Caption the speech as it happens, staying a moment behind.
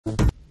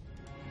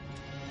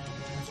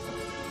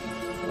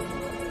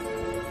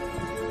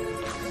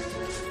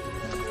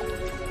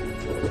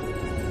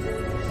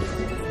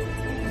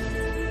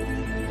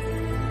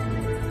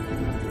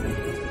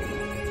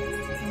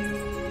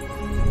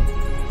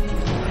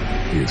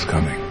He is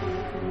coming.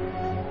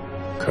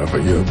 Cover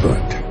your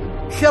butt.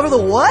 Cover the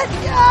what?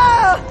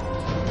 Yeah!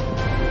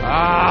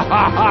 Ah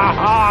ha ha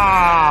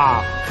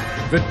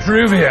ha!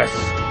 Vitruvius!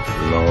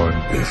 Lord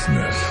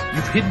business.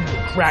 You've hidden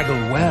the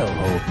Craggle well,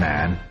 old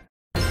man.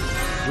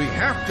 We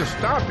have to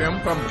stop him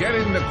from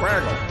getting the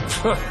Craggle.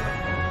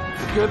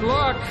 Good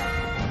luck.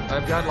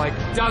 I've got like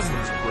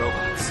dozens of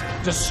robots.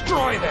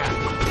 Destroy them!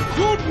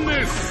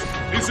 Goodness!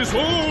 This is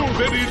all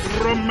very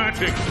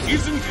dramatic,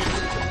 isn't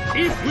it?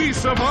 If we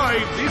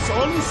survive this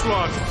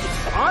onslaught,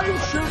 I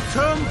shall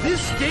turn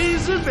this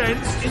day's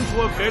events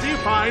into a very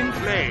fine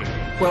play.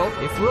 Well,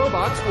 if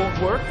robots won't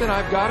work, then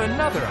I've got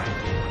another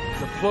idea.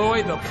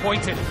 Deploy the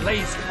pointed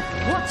laser.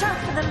 Watch out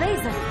for the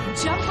laser.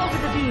 Jump over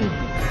the beam.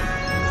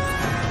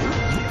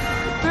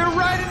 They're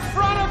right in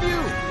front of you!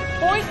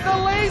 Point the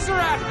laser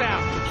at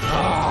them!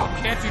 Oh,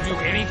 can't you do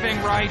anything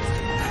right?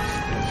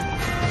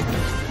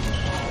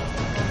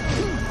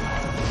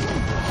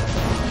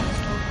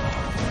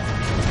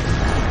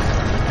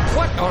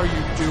 What are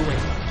you doing?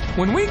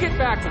 When we get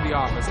back to the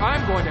office,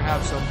 I'm going to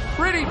have some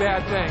pretty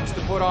bad things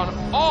to put on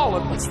all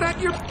of... What's that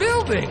you're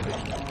building?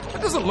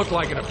 That doesn't look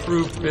like an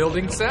approved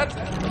building set.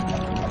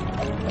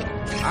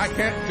 I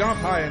can't jump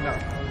high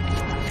enough.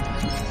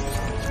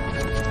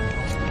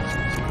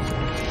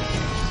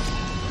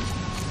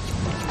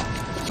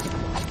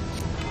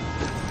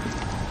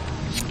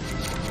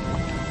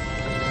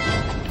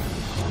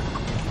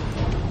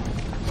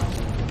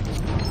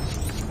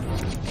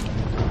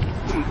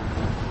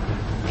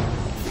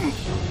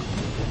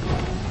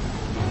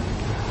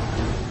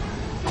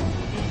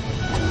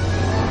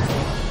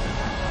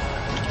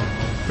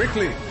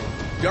 Quickly,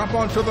 jump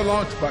onto the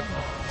launch button.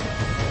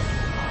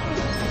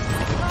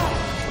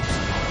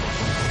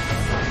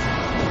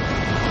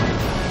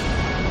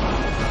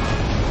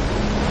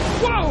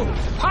 Whoa!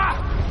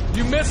 Ha!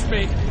 You missed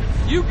me.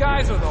 You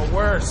guys are the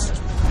worst.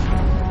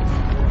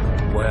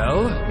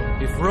 Well,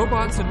 if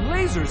robots and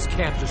lasers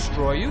can't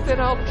destroy you, then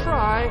I'll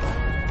try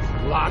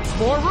lots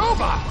more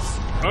robots.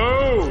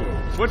 Oh,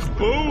 what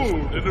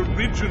bold and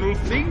original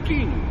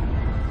thinking.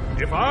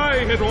 If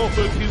I had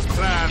authored his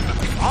plan,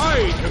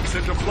 I'd have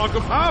sent a flock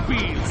of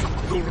harpies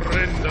to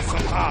rend us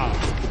apart.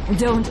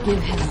 Don't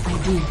give him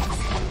ideas.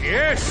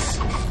 Yes,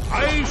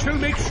 I shall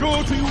make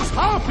sure to use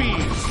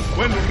harpies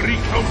when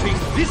recounting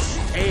this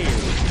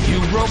tale. You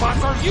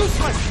robots are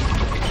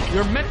useless.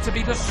 You're meant to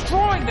be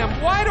destroying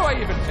them. Why do I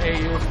even pay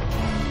you?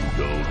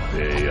 Don't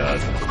pay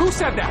us. Who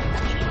said that?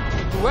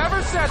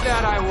 Whoever said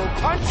that, I will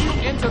punch you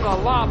into the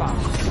lava.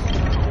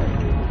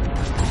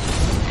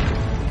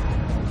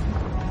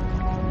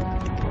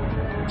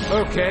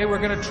 Okay, we're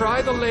gonna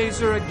try the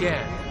laser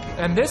again.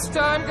 And this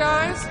time,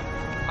 guys,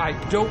 I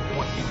don't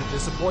want you to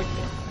disappoint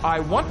me. I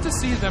want to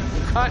see them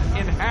cut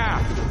in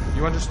half.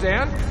 You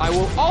understand? I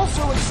will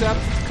also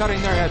accept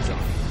cutting their heads off.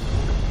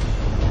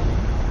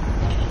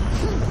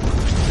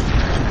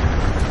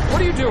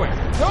 What are you doing?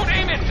 Don't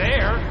aim it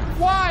there!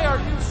 Why are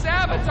you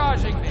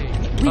sabotaging me?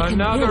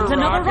 Another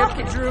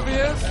rocket,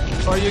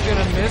 Vitruvius? Are you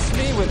gonna miss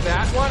me with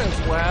that one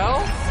as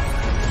well?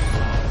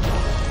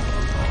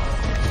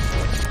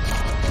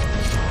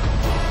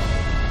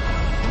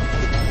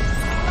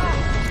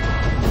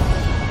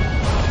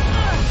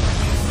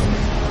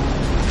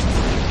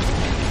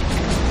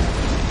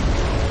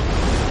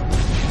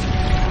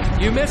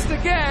 You missed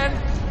again!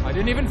 I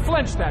didn't even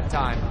flinch that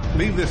time.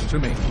 Leave this to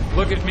me.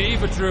 Look at me,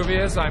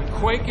 Vitruvius. I'm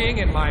quaking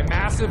in my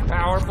massive,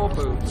 powerful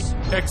boots.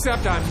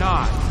 Except I'm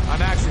not.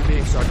 I'm actually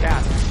being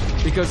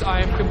sarcastic. Because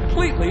I am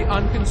completely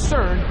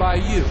unconcerned by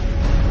you.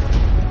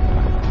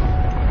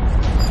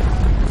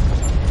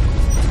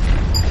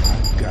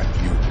 I've got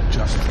you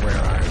just where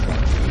I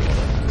want you.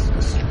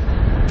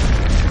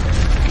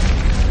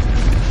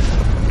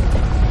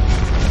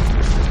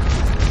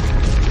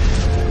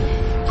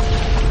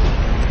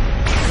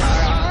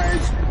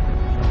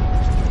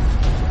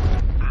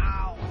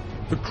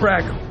 The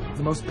Craggle,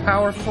 the most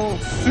powerful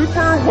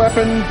super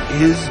weapon,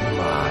 is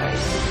mine.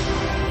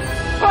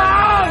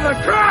 Ah, the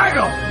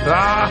Craggle!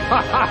 Ah,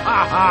 ha, ha,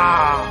 ha,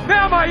 ha.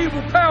 Now my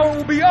evil power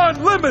will be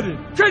unlimited.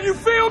 Can you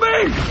feel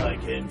me? I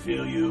can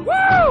feel you.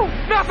 Woo!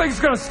 Nothing's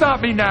gonna stop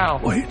me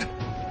now. Wait,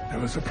 there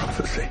was a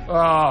prophecy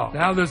Oh,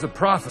 now there's a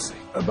prophecy.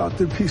 about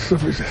the piece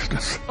of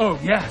resistance. Oh,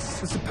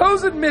 yes. The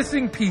supposed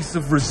missing piece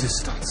of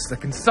resistance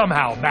that can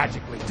somehow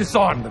magically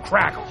disarm the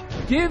Craggle.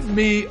 Give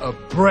me a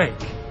break.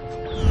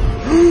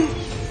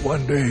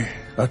 One day,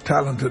 a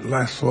talented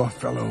Lassour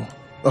fellow,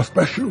 a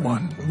special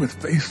one with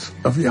face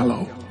of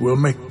yellow, will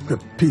make the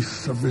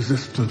piece of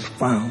resistance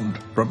found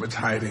from its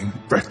hiding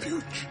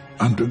refuge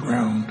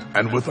underground.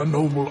 And with a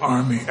noble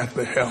army at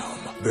the helm,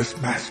 this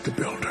master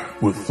builder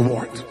will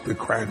thwart the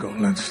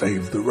Craggle and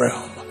save the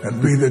realm,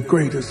 and be the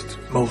greatest,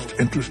 most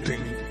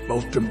interesting,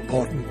 most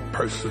important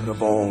person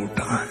of all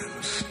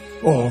times.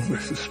 All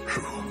this is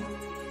true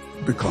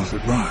because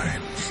it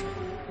rhymes.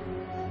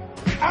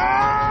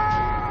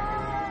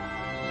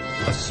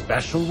 A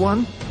special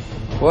one?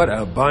 What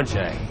a bunch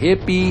of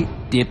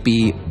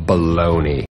hippy-dippy baloney.